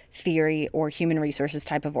resources theory or human resources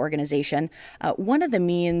type of organization, one of the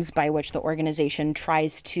means by which the organization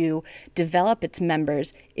tries to develop its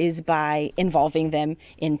members is by involving them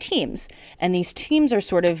in teams. And these teams are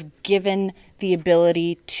sort of given the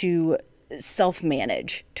ability to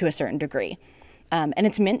self-manage to a certain degree. And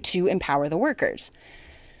it's meant to empower the workers.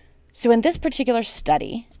 So in this particular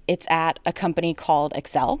study, it's at a company called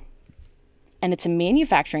Excel, and it's a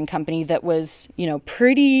manufacturing company that was,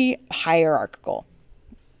 pretty hierarchical.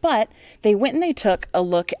 But they went and they took a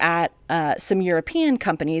look at some European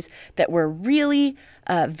companies that were really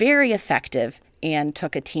very effective and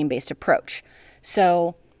took a team-based approach.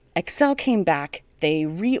 So Excel came back. They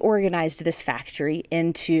reorganized this factory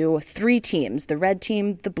into 3 teams: the red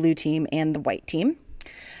team, the blue team, and the white team.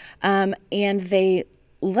 And they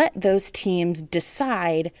let those teams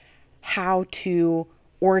decide how to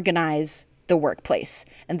organize the workplace.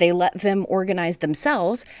 And they let them organize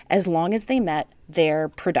themselves as long as they met their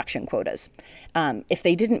production quotas. If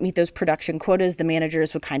they didn't meet those production quotas, the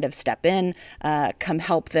managers would kind of step in, come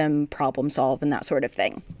help them problem solve and that sort of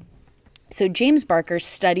thing. So James Barker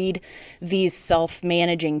studied these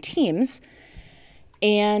self-managing teams,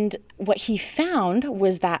 and what he found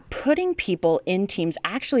was that putting people in teams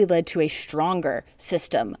actually led to a stronger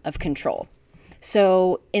system of control.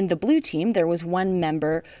 So in the blue team, there was one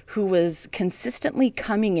member who was consistently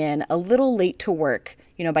coming in a little late to work,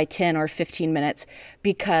 by 10 or 15 minutes,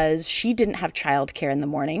 because she didn't have childcare in the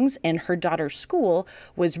mornings and her daughter's school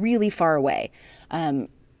was really far away.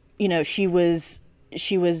 She was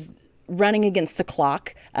running against the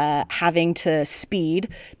clock, having to speed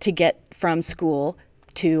to get from school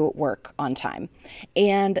to work on time.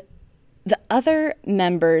 And the other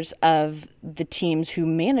members of the teams who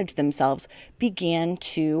managed themselves began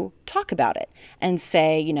to talk about it and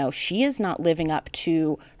say, she is not living up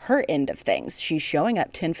to her end of things. She's showing up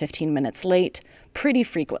 10, 15 minutes late pretty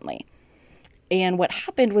frequently. And what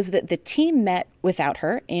happened was that the team met without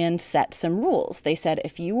her and set some rules. They said,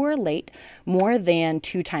 if you were late more than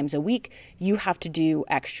 2 times a week, you have to do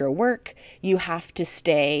extra work. You have to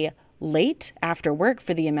stay late after work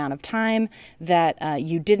for the amount of time that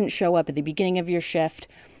you didn't show up at the beginning of your shift.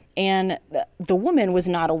 And the woman was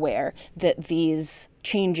not aware that these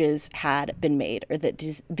changes had been made or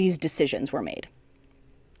that these decisions were made.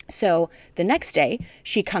 So the next day,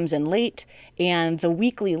 she comes in late, and the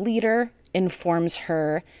weekly leader informs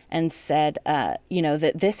her and said,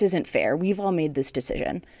 that this isn't fair. We've all made this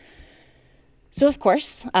decision. So, of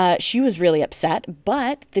course, she was really upset,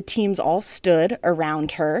 but the teams all stood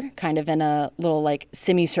around her kind of in a little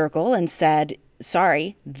semicircle and said,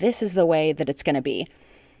 sorry, this is the way that it's going to be.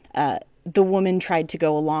 The woman tried to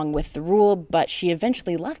go along with the rule, but she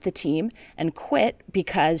eventually left the team and quit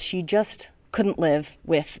because she just couldn't live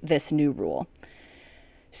with this new rule.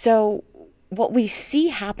 So what we see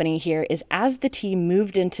happening here is as the team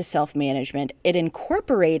moved into self-management, it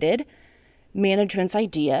incorporated management's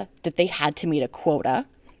idea that they had to meet a quota,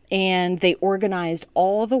 and they organized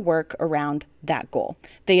all the work around that goal.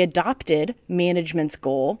 They adopted management's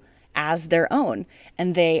goal as their own,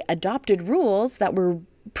 and they adopted rules that were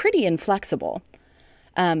pretty inflexible.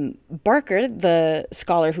 Barker, the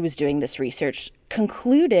scholar who was doing this research,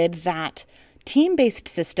 concluded that team-based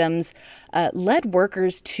systems led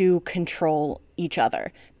workers to control each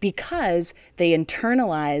other because they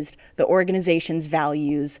internalized the organization's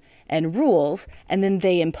values and rules, and then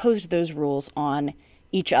they imposed those rules on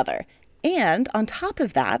each other. And on top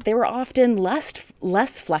of that, they were often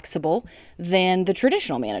less flexible than the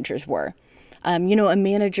traditional managers were. A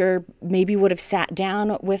manager maybe would have sat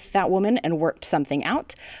down with that woman and worked something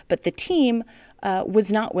out, but the team was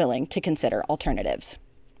not willing to consider alternatives.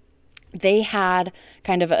 They had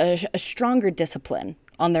kind of a stronger discipline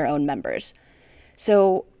on their own members.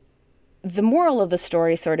 So the moral of the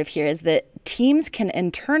story sort of here is that teams can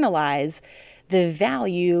internalize the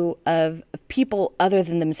value of people other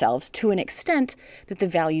than themselves to an extent that the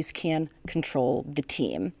values can control the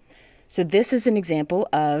team. So this is an example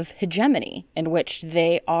of hegemony in which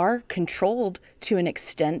they are controlled to an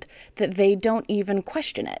extent that they don't even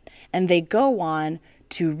question it. And they go on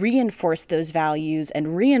to reinforce those values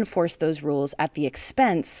and reinforce those rules at the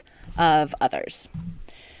expense of others.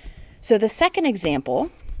 So the second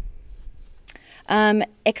example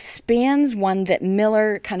expands one that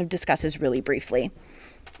Miller kind of discusses really briefly.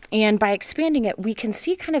 And by expanding it, we can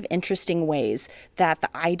see kind of interesting ways that the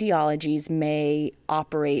ideologies may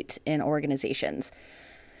operate in organizations.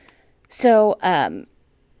 So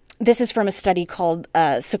This is from a study called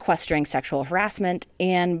Sequestering Sexual Harassment.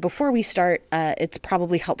 And before we start, it's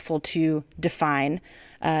probably helpful to define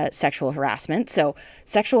sexual harassment. So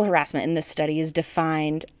sexual harassment in this study is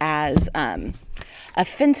defined as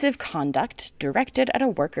offensive conduct directed at a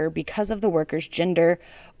worker because of the worker's gender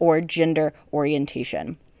or gender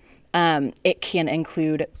orientation. It can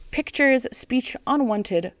include pictures, speech,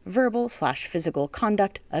 unwanted verbal/physical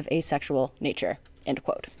conduct of asexual nature, end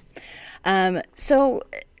quote. So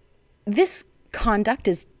this conduct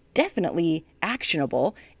is definitely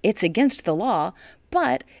actionable. It's against the law,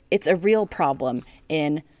 but it's a real problem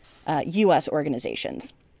in U.S.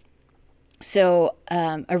 organizations. So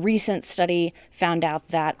a recent study found out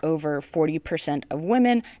that over 40% of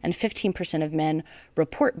women and 15% of men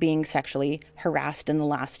report being sexually harassed in the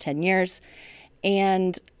last 10 years.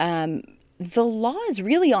 And the law is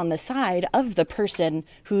really on the side of the person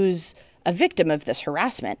who's a victim of this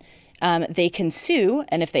harassment. They can sue,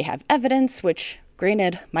 and if they have evidence, which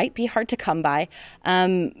granted might be hard to come by,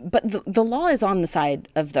 but the law is on the side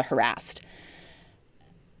of the harassed.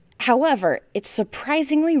 However, it's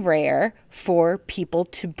surprisingly rare for people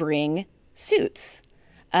to bring suits.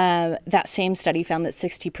 That same study found that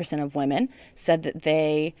 60% of women said that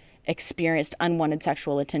they experienced unwanted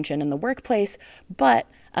sexual attention in the workplace, but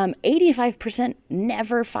 85%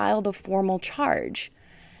 never filed a formal charge.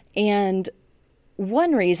 And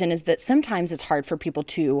one reason is that sometimes it's hard for people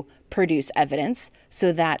to produce evidence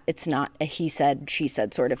so that it's not a he said, she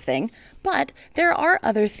said sort of thing. But there are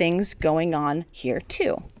other things going on here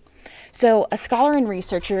too. So a scholar and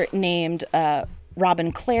researcher named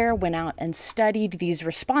Robin Clare went out and studied these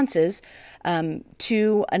responses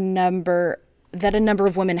to a number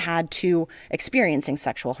of women had to experiencing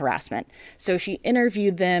sexual harassment. So she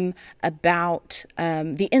interviewed them about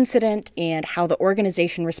the incident and how the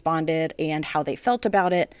organization responded and how they felt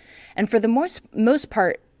about it. And for the most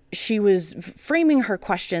part, she was framing her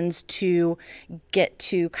questions to get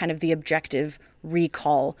to kind of the objective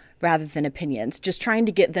recall rather than opinions, just trying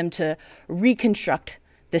to get them to reconstruct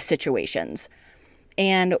the situations.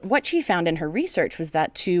 And what she found in her research was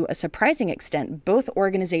that to a surprising extent, both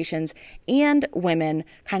organizations and women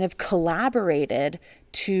kind of collaborated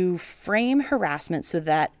to frame harassment so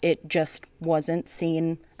that it just wasn't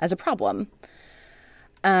seen as a problem.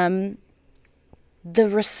 The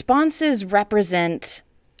responses represent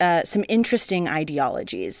some interesting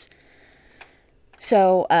ideologies.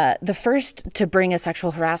 So the first to bring a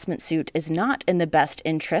sexual harassment suit is not in the best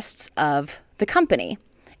interests of the company.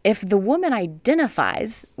 If the woman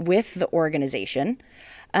identifies with the organization,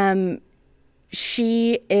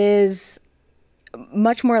 she is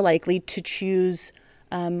much more likely to choose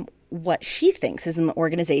what she thinks is in the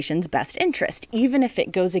organization's best interest, even if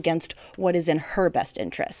it goes against what is in her best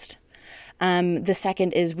interest. The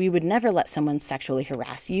second is we would never let someone sexually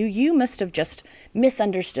harass you. You must have just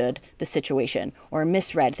misunderstood the situation or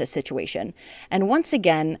misread the situation. And once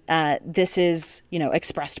again, this is,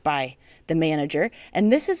 expressed by the manager.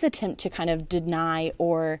 And this is an attempt to kind of deny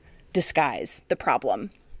or disguise the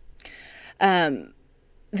problem.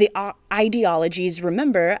 The ideologies,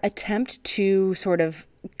 remember, attempt to sort of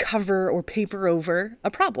cover or paper over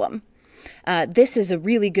a problem. This is a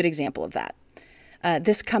really good example of that.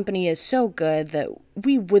 This company is so good that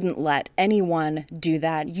we wouldn't let anyone do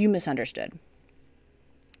that. You misunderstood.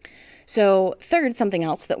 So third, something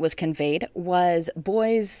else that was conveyed was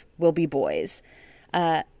boys will be boys.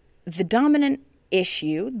 The dominant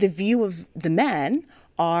issue, the view of the men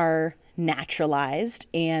are naturalized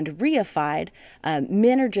and reified.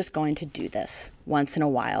 Men are just going to do this once in a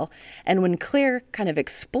while. And when Claire kind of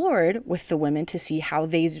explored with the women to see how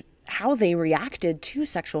they reacted to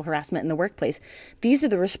sexual harassment in the workplace, these are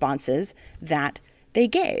the responses that they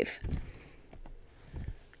gave.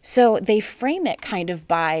 So they frame it kind of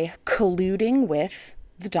by colluding with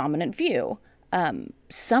the dominant view.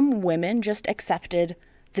 Some women just accepted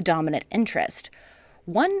the dominant interest.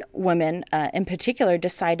 One woman in particular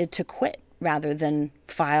decided to quit rather than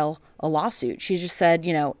file a lawsuit. She just said,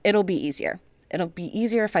 it'll be easier. It'll be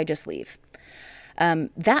easier if I just leave.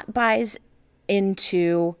 That buys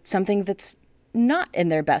into something that's not in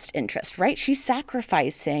their best interest, right? She's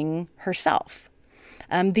sacrificing herself.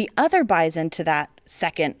 The other buys into that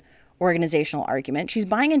second organizational argument. She's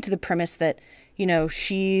buying into the premise that,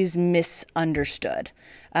 she's misunderstood.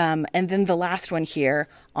 And then the last one here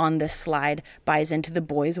on this slide buys into the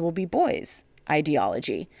boys will be boys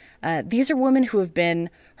ideology. These are women who have been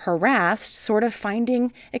harassed, sort of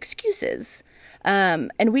finding excuses.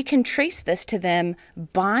 And we can trace this to them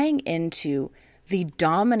buying into the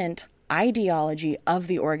dominant ideology of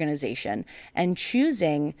the organization and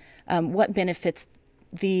choosing what benefits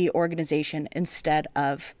the organization instead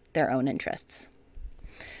of their own interests.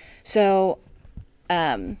 So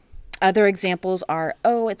other examples are,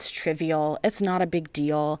 oh, it's trivial, it's not a big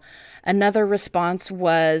deal. Another response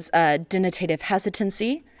was denotative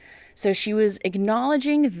hesitancy. So she was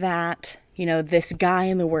acknowledging that, this guy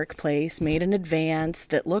in the workplace made an advance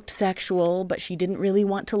that looked sexual, but she didn't really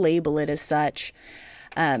want to label it as such.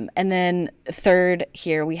 And then third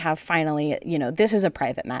here, we have finally, this is a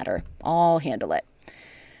private matter. I'll handle it.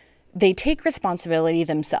 They take responsibility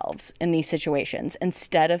themselves in these situations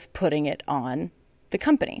instead of putting it on the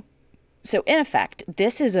company. So in effect,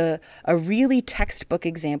 this is a really textbook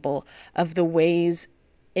example of the ways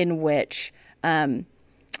in which an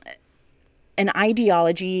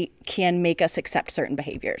ideology can make us accept certain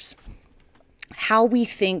behaviors. How we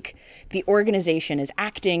think the organization is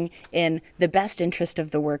acting in the best interest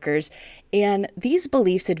of the workers, and these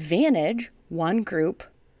beliefs advantage one group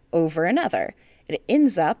over another. It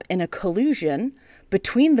ends up in a collusion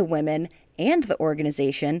between the women and the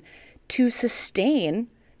organization to sustain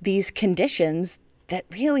these conditions that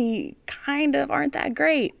really kind of aren't that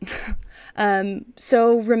great.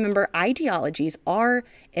 So remember, ideologies are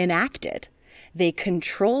enacted. They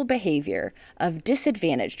control behavior of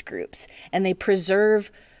disadvantaged groups, and they preserve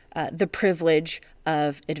the privilege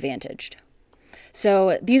of advantaged.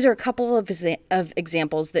 So these are a couple of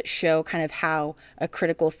examples that show kind of how a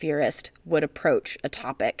critical theorist would approach a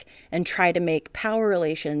topic and try to make power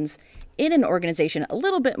relations in an organization a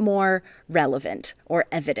little bit more relevant or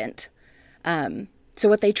evident. So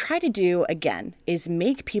what they try to do, again, is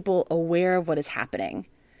make people aware of what is happening.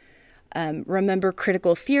 Remember,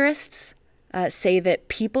 critical theorists say that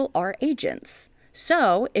people are agents.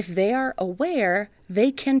 So if they are aware,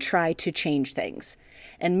 they can try to change things.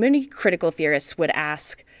 And many critical theorists would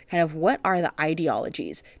ask, kind of, what are the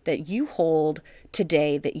ideologies that you hold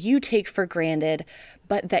today, that you take for granted,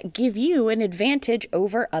 but that give you an advantage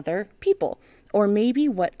over other people? Or maybe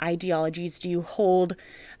what ideologies do you hold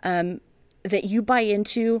that you buy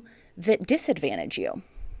into that disadvantage you?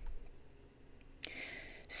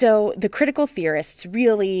 So the critical theorists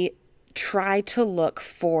really try to look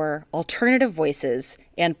for alternative voices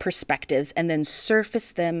and perspectives and then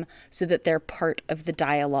surface them so that they're part of the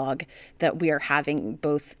dialogue that we are having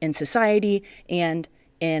both in society and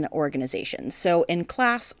in organizations. So in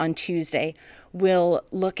class on Tuesday, we'll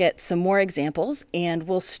look at some more examples and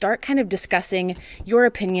we'll start kind of discussing your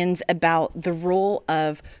opinions about the role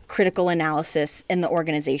of critical analysis in the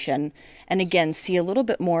organization. And again, see a little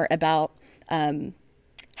bit more about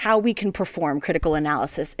how we can perform critical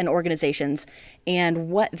analysis in organizations and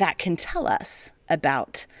what that can tell us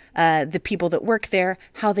about the people that work there,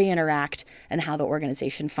 how they interact, and how the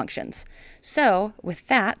organization functions. So with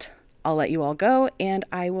that, I'll let you all go, and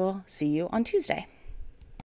I will see you on Tuesday.